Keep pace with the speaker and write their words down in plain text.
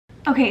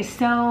Okay,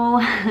 so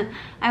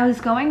I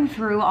was going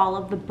through all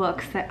of the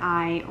books that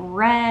I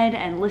read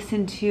and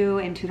listened to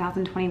in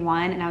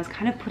 2021, and I was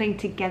kind of putting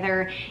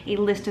together a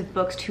list of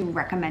books to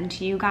recommend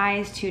to you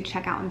guys to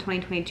check out in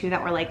 2022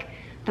 that were like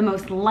the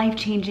most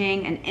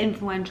life-changing and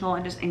influential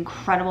and just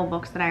incredible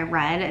books that I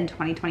read in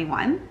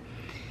 2021.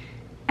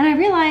 And I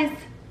realized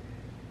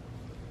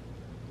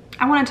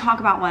I want to talk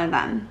about one of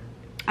them.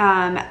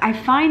 I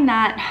find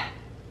that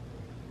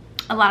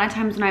a lot of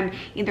times when I'm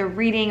either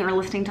reading or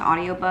listening to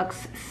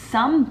audiobooks,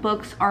 some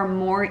books are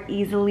more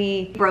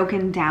easily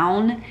broken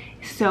down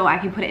so I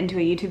can put it into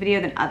a YouTube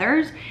video than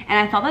others. And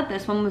I thought that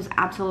this one was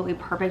absolutely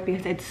perfect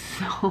because it's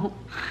so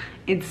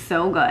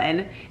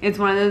good. It's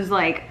one of those,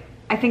 like,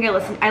 I think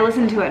I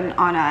listened to it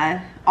on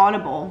a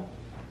Audible,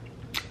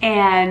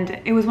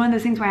 and it was one of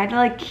those things where I had to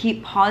like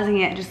keep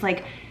pausing it, just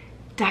like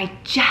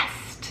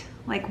digest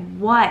like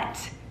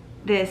what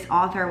this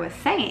author was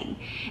saying.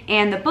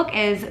 And the book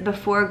is The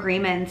 4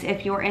 Agreements.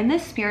 If you're in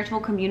this spiritual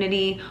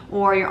community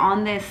or you're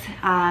on this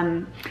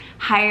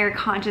higher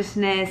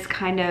consciousness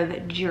kind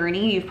of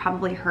journey, you've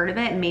probably heard of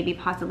it and maybe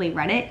possibly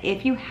read it.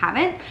 If you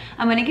haven't,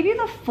 I'm going to give you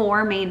the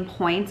 4 main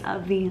points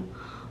of the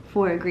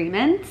 4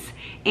 Agreements,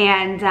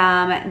 and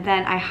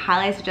then I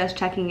highly suggest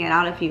checking it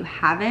out if you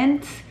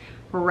haven't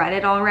read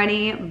it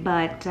already,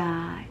 but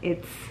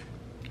it's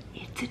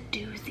a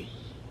doozy.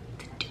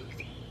 It's a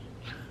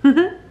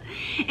doozy.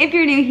 If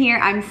you're new here,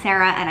 I'm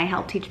Sarah, and I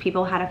help teach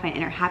people how to find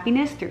inner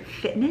happiness through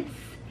fitness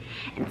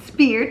and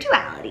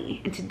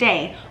spirituality. And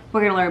today,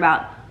 we're gonna learn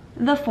about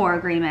the 4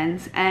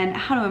 Agreements and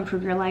how to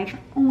improve your life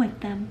with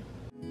them.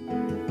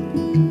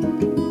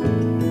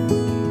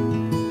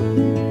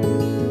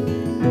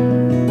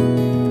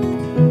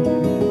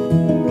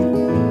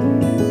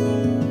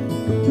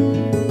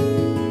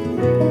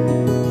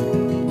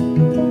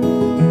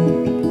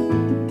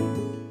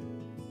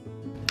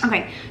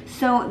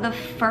 So the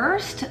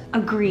first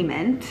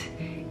agreement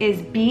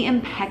is be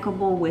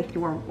impeccable with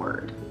your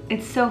word.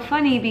 It's so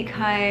funny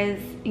because,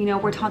 you know,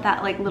 we're taught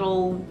that like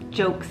little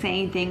joke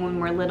saying thing when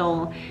we're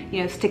little,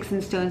 you know, sticks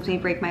and stones may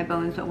break my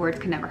bones, but words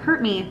can never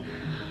hurt me.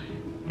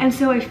 And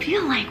so I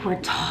feel like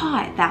we're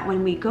taught that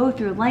when we go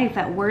through life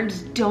that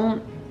words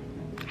don't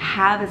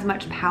have as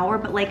much power,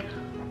 but like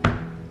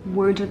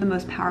words are the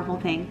most powerful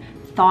thing.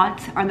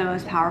 Thoughts are the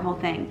most powerful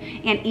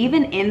thing. And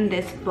even in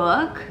this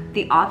book,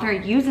 the author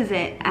uses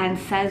it and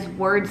says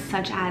words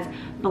such as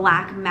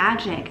black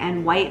magic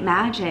and white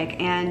magic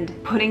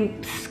and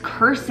putting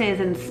curses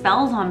and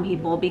spells on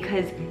people,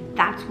 because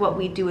that's what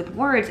we do with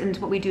words, and it's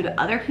what we do to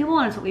other people,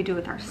 and it's what we do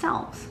with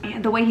ourselves.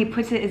 And the way he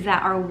puts it is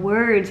that our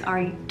words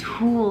are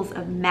tools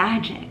of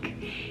magic,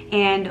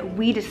 and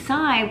we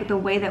decide with the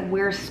way that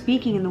we're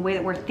speaking and the way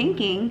that we're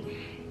thinking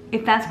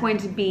if that's going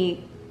to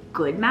be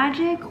good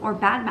magic or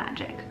bad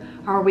magic.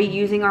 Are we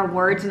using our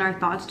words and our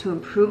thoughts to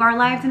improve our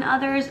lives and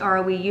others, or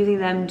are we using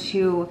them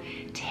to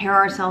tear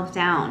ourselves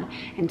down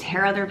and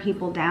tear other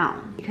people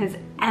down? Because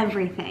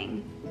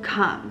everything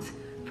comes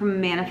from a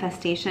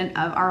manifestation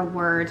of our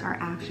words, our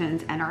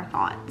actions, and our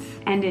thoughts.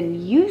 And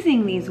in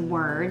using these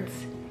words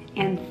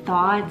and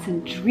thoughts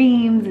and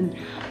dreams and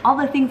all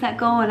the things that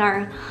go in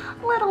our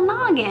little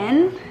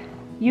noggin,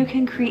 you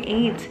can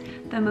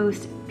create the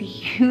most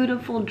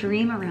beautiful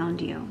dream around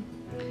you.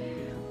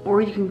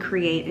 Or you can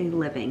create a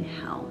living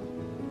hell.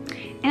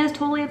 And it's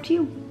totally up to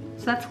you.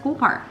 So that's the cool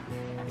part.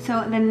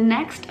 So the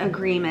next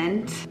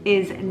agreement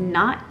is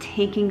not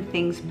taking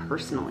things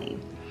personally.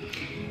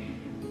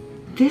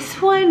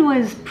 This one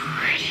was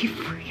pretty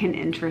freaking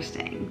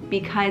interesting,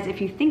 because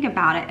if you think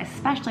about it,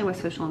 especially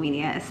with social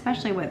media,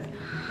 especially with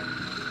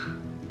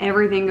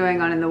everything going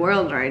on in the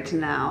world right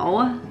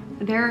now,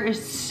 there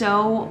is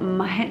so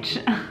much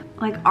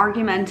like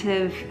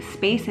argumentative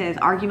spaces,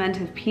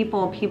 argumentative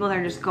people that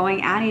are just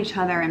going at each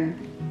other.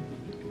 And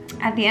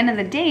at the end of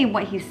the day,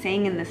 what he's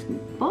saying in this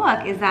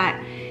book is that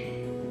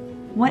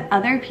what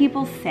other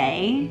people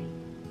say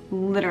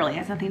literally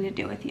has nothing to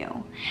do with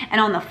you. And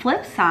on the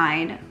flip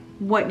side,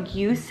 what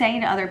you say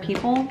to other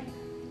people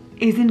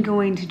isn't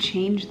going to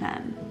change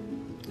them.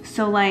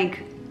 So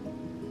like,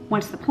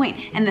 what's the point?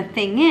 And the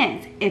thing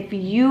is, if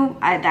you,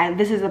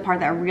 this is the part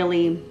that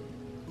really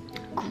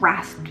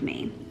grasped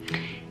me.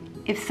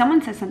 If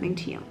someone says something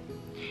to you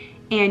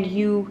and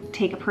you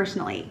take it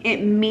personally,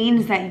 it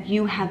means that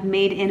you have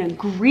made an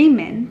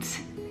agreement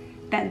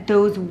that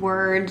those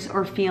words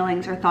or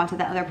feelings or thoughts that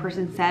the other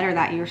person said or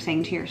that you're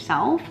saying to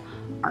yourself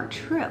are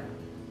true.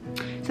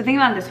 So think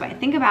about it this way.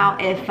 Think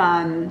about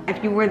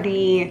if you were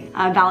the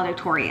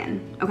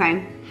valedictorian,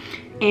 okay?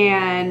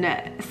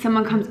 And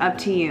someone comes up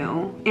to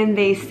you and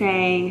they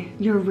say,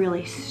 you're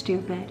really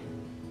stupid.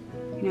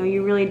 You know,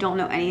 you really don't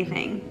know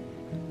anything.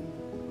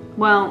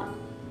 Well,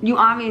 you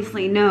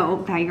obviously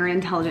know that you're an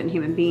intelligent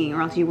human being,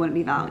 or else you wouldn't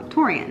be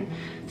valedictorian.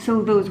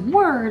 So those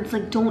words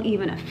like don't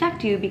even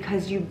affect you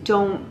because you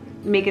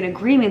don't make an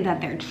agreement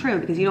that they're true,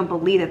 because you don't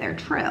believe that they're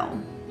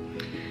true.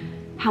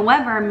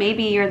 However,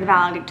 maybe you're the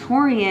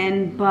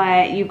valedictorian,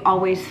 but you've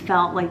always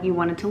felt like you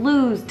wanted to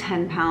lose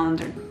 10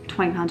 pounds or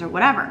 20 pounds or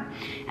whatever.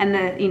 And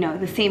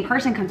the same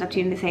person comes up to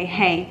you and they say,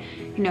 hey,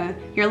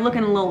 you're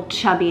looking a little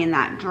chubby in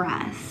that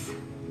dress.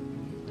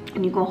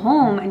 And you go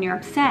home and you're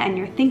upset and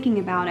you're thinking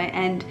about it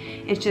and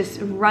it's just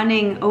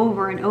running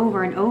over and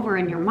over and over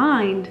in your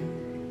mind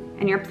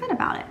and you're upset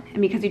about it.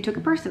 And because you took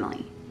it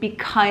personally,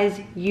 because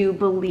you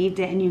believed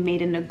it and you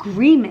made an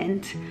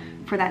agreement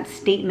for that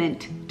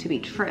statement to be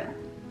true.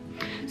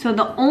 So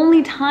the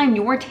only time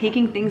you're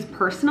taking things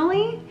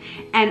personally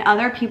and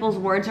other people's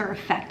words are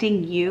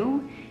affecting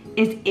you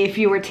is if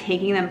you were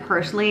taking them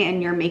personally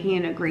and you're making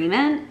an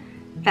agreement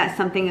that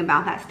something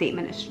about that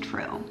statement is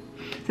true.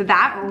 So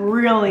that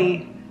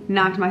really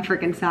knocked my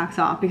freaking socks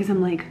off, because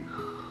I'm like,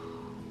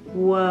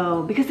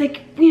 whoa, because we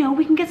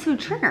can get so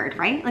triggered,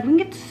 right? Like we can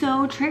get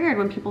so triggered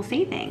when people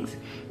say things.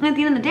 And at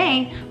the end of the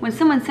day, when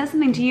someone says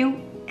something to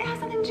you, it has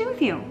nothing to do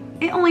with you.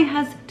 It only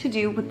has to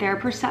do with their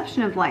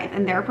perception of life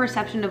and their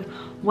perception of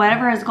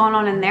whatever has gone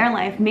on in their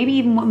life, maybe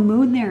even what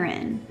mood they're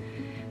in.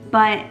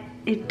 But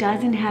it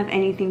doesn't have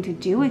anything to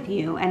do with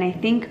you. And I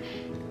think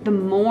the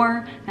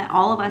more that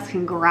all of us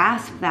can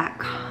grasp that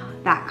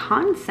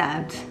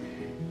concept,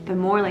 the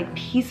more like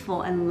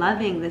peaceful and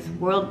loving this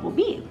world will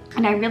be.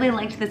 And I really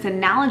liked this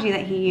analogy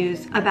that he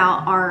used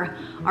about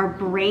our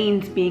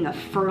brains being a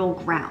fertile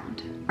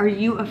ground. Are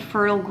you a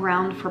fertile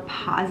ground for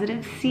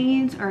positive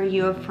seeds, or are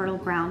you a fertile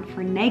ground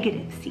for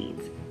negative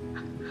seeds?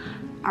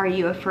 Are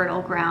you a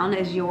fertile ground?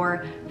 Is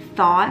your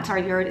thoughts,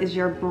 is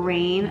your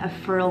brain a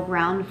fertile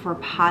ground for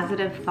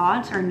positive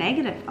thoughts or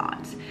negative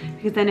thoughts?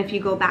 Because then if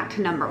you go back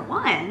to number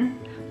one,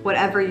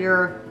 whatever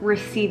you're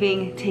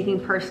receiving, taking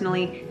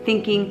personally,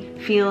 thinking,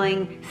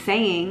 feeling,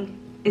 saying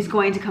is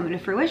going to come into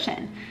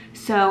fruition.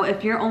 So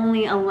if you're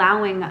only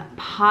allowing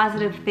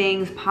positive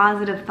things,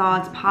 positive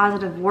thoughts,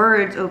 positive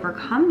words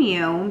overcome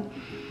you,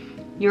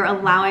 you're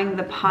allowing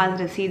the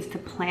positive seeds to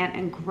plant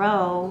and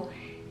grow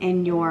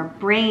in your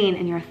brain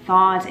and your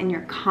thoughts and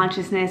your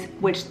consciousness,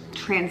 which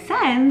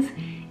transcends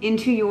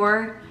into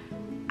your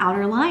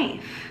outer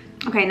life.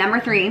 Okay, number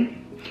 3,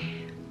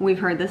 we've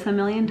heard this a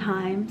million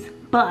times,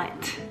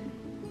 but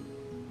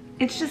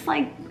it's just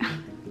like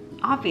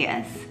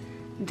obvious.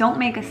 Don't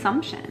make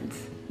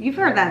assumptions. You've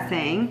heard that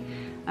saying,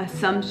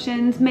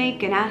 assumptions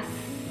make an ass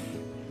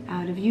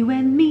out of you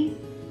and me.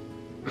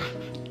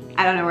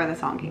 I don't know where the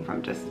song came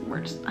from,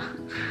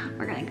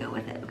 we're gonna go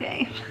with it,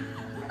 okay?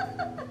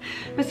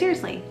 But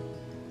seriously,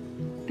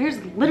 there's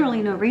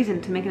literally no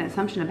reason to make an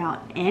assumption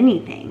about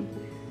anything.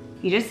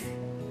 You just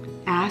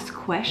ask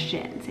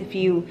questions. If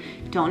you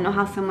don't know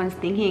how someone's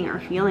thinking or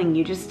feeling,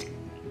 you just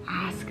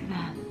ask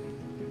them.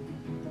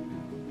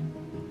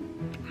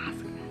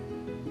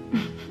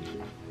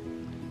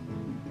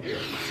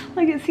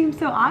 Like, it seems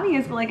so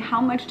obvious, but like,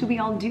 how much do we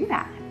all do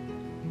that?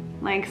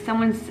 Like,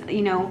 someone's,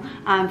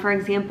 for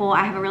example,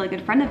 I have a really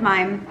good friend of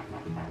mine,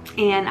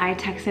 and I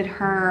texted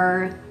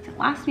her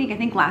last week, I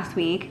think last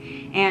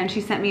week, and she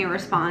sent me a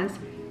response.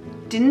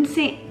 Didn't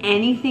say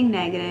anything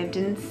negative,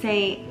 didn't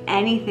say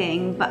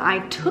anything, but I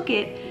took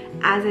it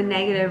as a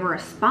negative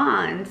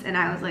response, and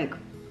I was like,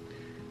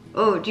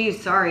 oh geez,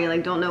 sorry,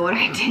 like, don't know what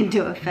I did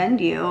to offend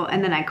you.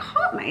 And then I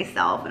caught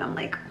myself, and I'm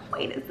like,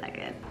 wait a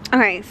second.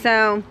 Okay,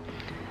 so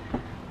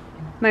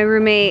my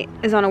roommate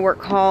is on a work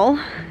call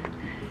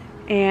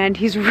and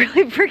he's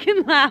really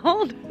freaking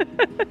loud.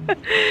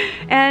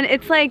 And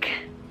it's like,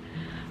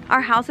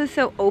 our house is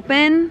so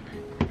open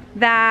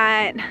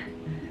that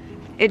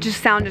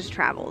sound just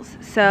travels.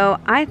 So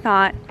I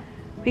thought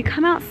we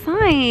come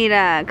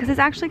outside because it's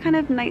actually kind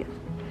of nice.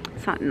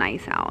 It's not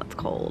nice out, it's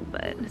cold,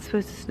 but it's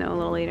supposed to snow a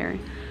little later.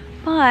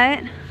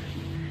 But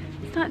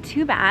it's not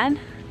too bad.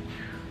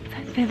 So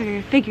I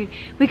figured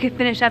we could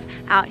finish up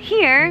out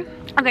here.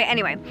 Okay,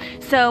 anyway,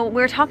 so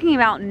we're talking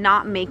about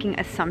not making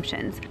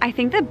assumptions. I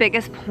think the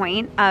biggest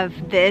point of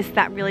this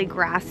that really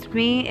grasped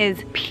me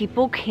is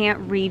people can't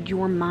read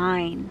your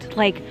mind.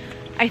 Like,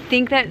 I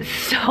think that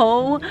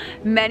so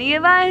many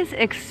of us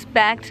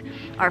expect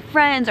our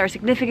friends, our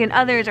significant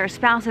others, our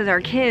spouses, our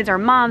kids, our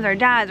moms, our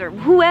dads, or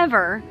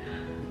whoever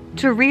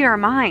to read our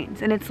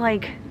minds. And it's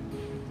like,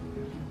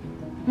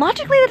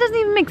 logically that doesn't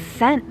even make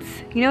sense.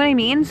 You know what I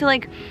mean? So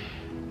like,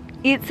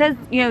 it says,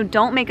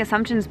 don't make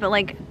assumptions, but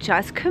like,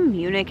 just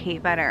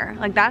communicate better.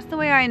 Like, that's the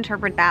way I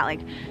interpret that.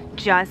 Like,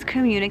 just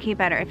communicate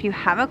better. If you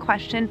have a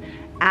question,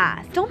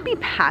 ask. Don't be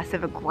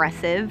passive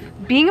aggressive.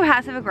 Being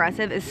passive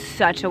aggressive is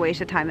such a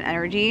waste of time and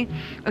energy.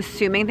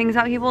 Assuming things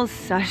about people is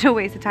such a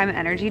waste of time and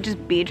energy.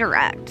 Just be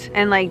direct.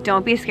 And like,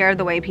 don't be scared of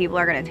the way people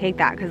are gonna take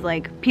that, because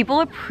like,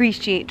 people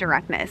appreciate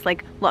directness.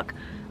 Like, look,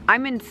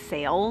 I'm in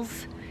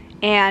sales,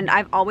 and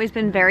I've always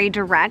been very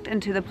direct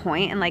and to the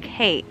point, and like,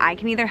 hey, I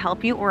can either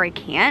help you or I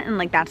can't, and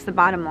like, that's the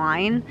bottom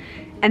line.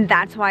 And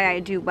that's why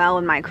I do well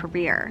in my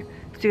career.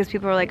 It's because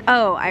people are like,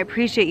 oh, I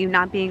appreciate you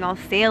not being all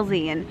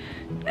salesy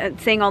and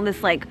saying all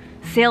this like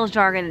sales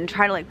jargon and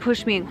try to like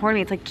push me and corner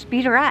me. It's like, just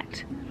be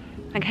direct.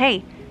 Like,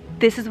 hey,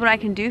 this is what I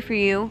can do for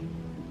you.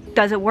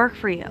 Does it work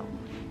for you?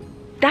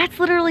 That's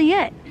literally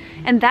it.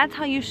 And that's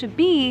how you should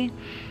be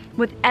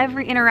with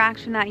every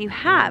interaction that you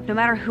have, no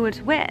matter who it's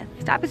with.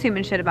 Stop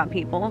assuming shit about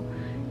people.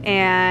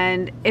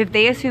 And if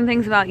they assume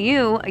things about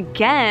you,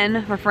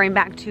 again, referring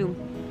back to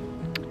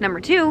number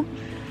 2,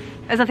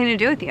 it has nothing to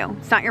do with you.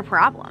 It's not your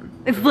problem.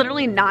 It's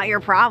literally not your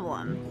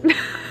problem.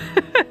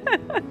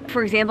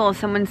 For example, if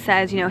someone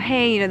says, you know,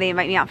 hey, you know, they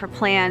invite me out for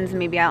plans and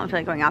maybe I don't feel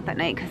like going out that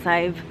night because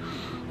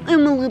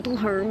I'm a little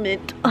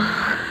hermit.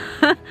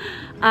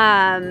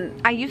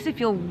 I used to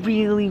feel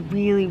really,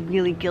 really,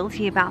 really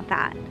guilty about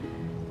that.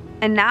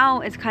 And now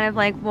it's kind of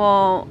like,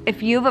 well,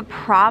 if you have a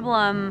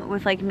problem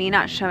with like me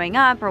not showing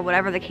up or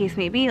whatever the case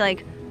may be,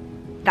 like,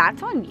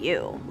 that's on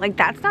you. Like,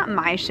 that's not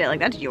my shit. Like,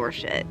 that's your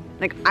shit.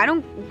 Like,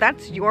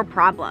 that's your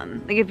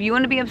problem. Like, if you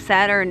want to be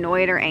upset or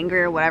annoyed or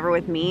angry or whatever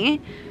with me,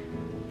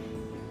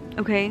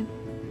 okay,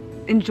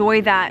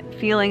 enjoy that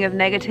feeling of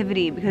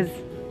negativity, because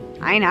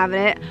I ain't having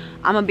it.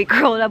 I'm gonna be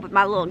curled up with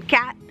my little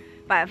cat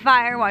by a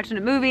fire watching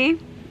a movie,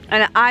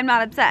 and I'm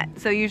not upset,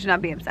 so you should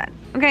not be upset,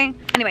 okay?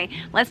 Anyway,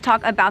 let's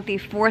talk about the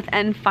 4th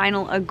and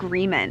final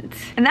agreement,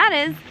 and that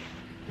is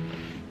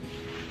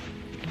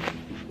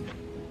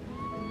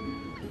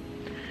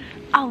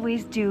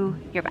always do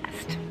your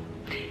best.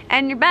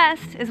 And your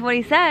best is what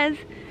he says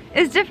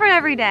is different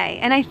every day.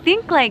 And I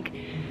think like,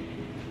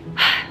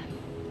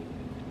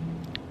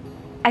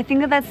 I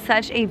think that that's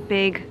such a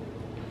big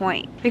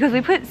point, because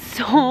we put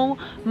so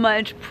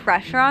much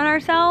pressure on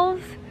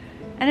ourselves,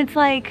 and it's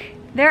like,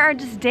 there are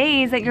just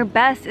days that your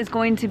best is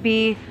going to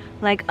be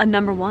like a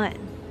number 1.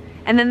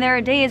 And then there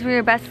are days where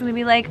your best is gonna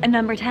be like a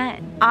number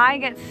 10. I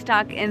get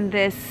stuck in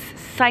this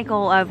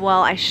cycle of,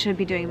 well, I should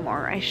be doing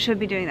more, I should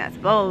be doing this,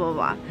 blah, blah,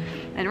 blah, blah.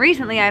 And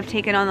recently I've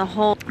taken on the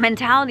whole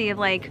mentality of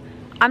like,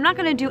 I'm not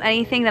gonna do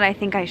anything that I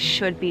think I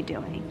should be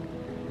doing.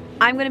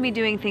 I'm gonna be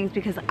doing things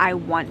because I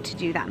want to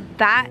do them.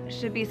 That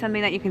should be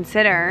something that you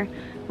consider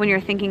when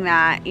you're thinking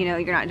that, you know,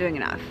 you're not doing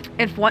enough.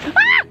 If one,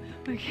 ah!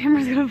 My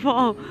camera's gonna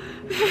fall.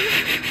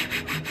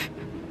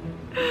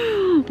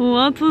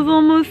 That was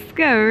almost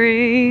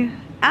scary.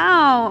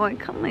 Ow, I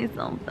cut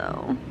myself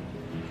though.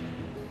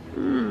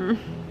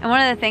 And one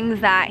of the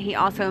things that he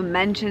also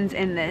mentions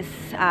in this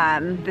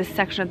this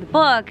section of the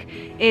book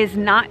is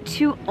not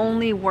to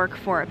only work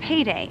for a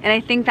payday. And I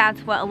think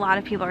that's what a lot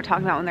of people are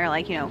talking about when they're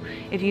like, you know,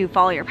 if you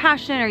follow your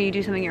passion or you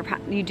do something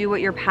you do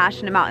what you're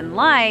passionate about in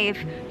life,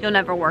 you'll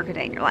never work a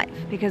day in your life.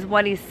 Because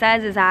what he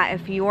says is that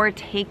if you're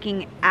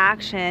taking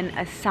action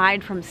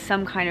aside from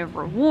some kind of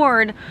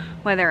reward,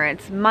 whether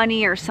it's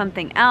money or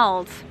something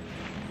else,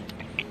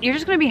 you're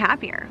just gonna be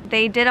happier.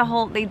 They did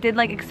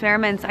like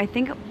experiments, I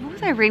think, what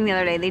was I reading the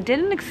other day? They did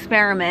an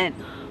experiment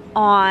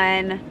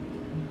on,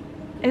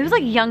 it was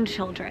like young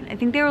children. I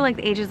think they were like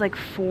the ages like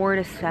 4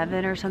 to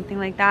 7 or something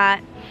like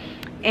that.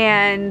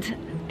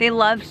 And they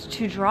loved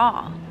to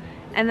draw.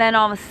 And then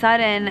all of a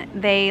sudden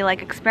they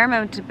like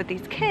experimented with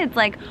these kids,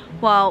 like,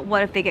 well,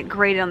 what if they get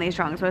graded on these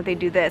drawings? What if they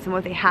do this? And what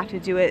if they have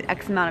to do it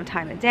X amount of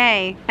time a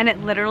day? And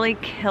it literally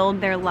killed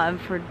their love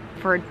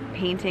for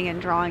painting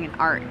and drawing and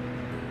art.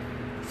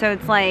 So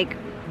it's like,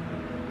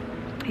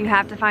 you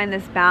have to find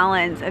this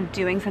balance of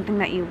doing something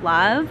that you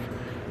love,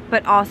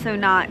 but also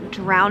not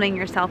drowning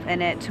yourself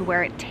in it to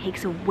where it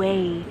takes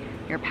away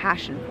your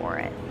passion for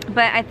it.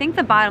 But I think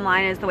the bottom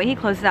line is the way he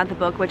closes out the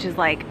book, which is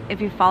like,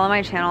 if you follow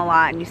my channel a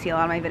lot and you see a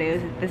lot of my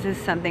videos, this is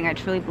something I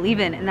truly believe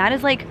in, and that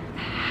is like,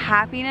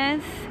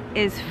 happiness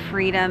is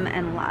freedom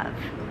and love.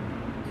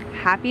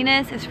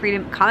 Happiness is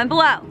freedom. Comment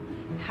below.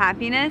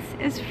 Happiness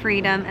is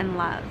freedom and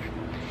love.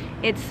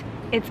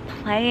 It's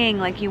playing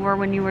like you were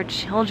when you were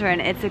children.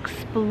 It's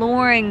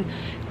exploring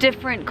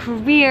different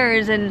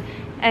careers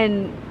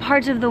and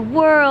parts of the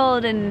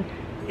world and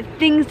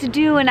things to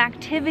do and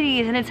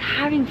activities, and it's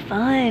having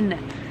fun.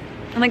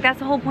 And like, that's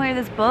the whole point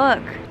of this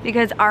book,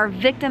 because our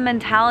victim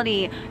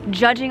mentality,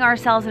 judging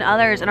ourselves and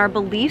others, and our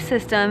belief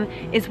system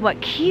is what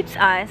keeps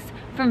us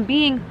from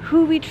being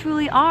who we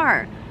truly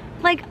are.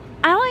 Like,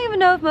 I don't even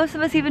know if most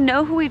of us even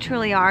know who we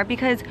truly are,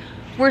 because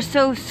we're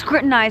so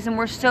scrutinized and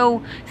we're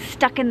so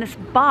stuck in this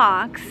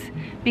box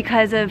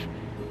because of,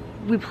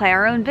 we play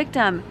our own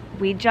victim,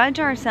 we judge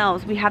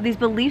ourselves, we have these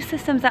belief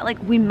systems that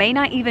like we may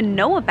not even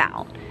know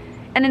about.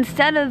 And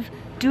instead of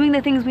doing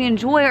the things we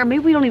enjoy, or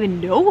maybe we don't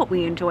even know what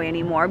we enjoy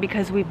anymore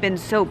because we've been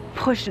so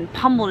pushed and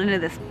pummeled into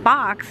this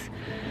box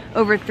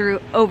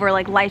over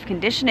like life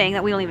conditioning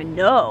that we don't even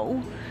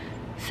know.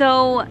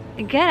 So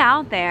get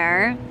out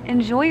there,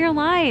 enjoy your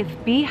life,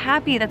 be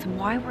happy. That's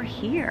why we're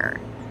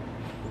here.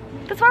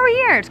 That's why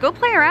we're here. Just go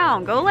play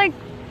around. Go like,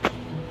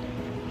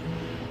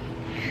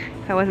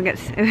 if I wasn't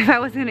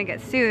gonna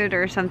get sued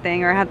or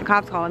something, or have the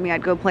cops calling me,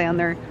 I'd go play on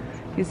their,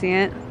 you see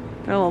it?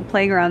 Their little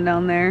playground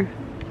down there.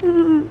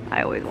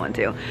 I always want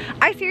to.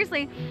 I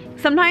seriously,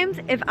 sometimes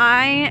if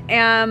I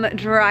am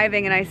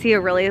driving and I see a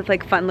really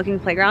like fun looking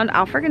playground,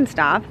 I'll friggin'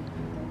 stop.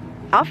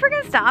 I'll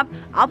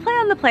play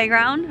on the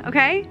playground,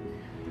 okay?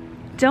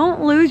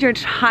 Don't lose your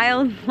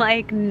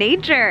childlike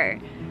nature,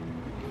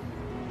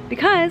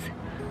 because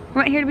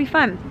we're not here to be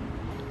fun.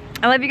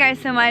 I love you guys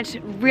so much.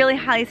 Really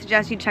highly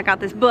suggest you check out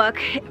this book.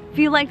 If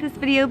you like this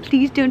video,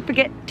 please don't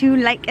forget to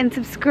like and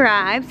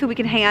subscribe so we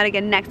can hang out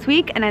again next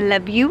week. And I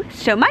love you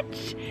so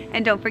much.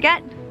 And don't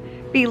forget,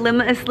 be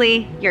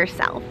limitlessly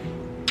yourself.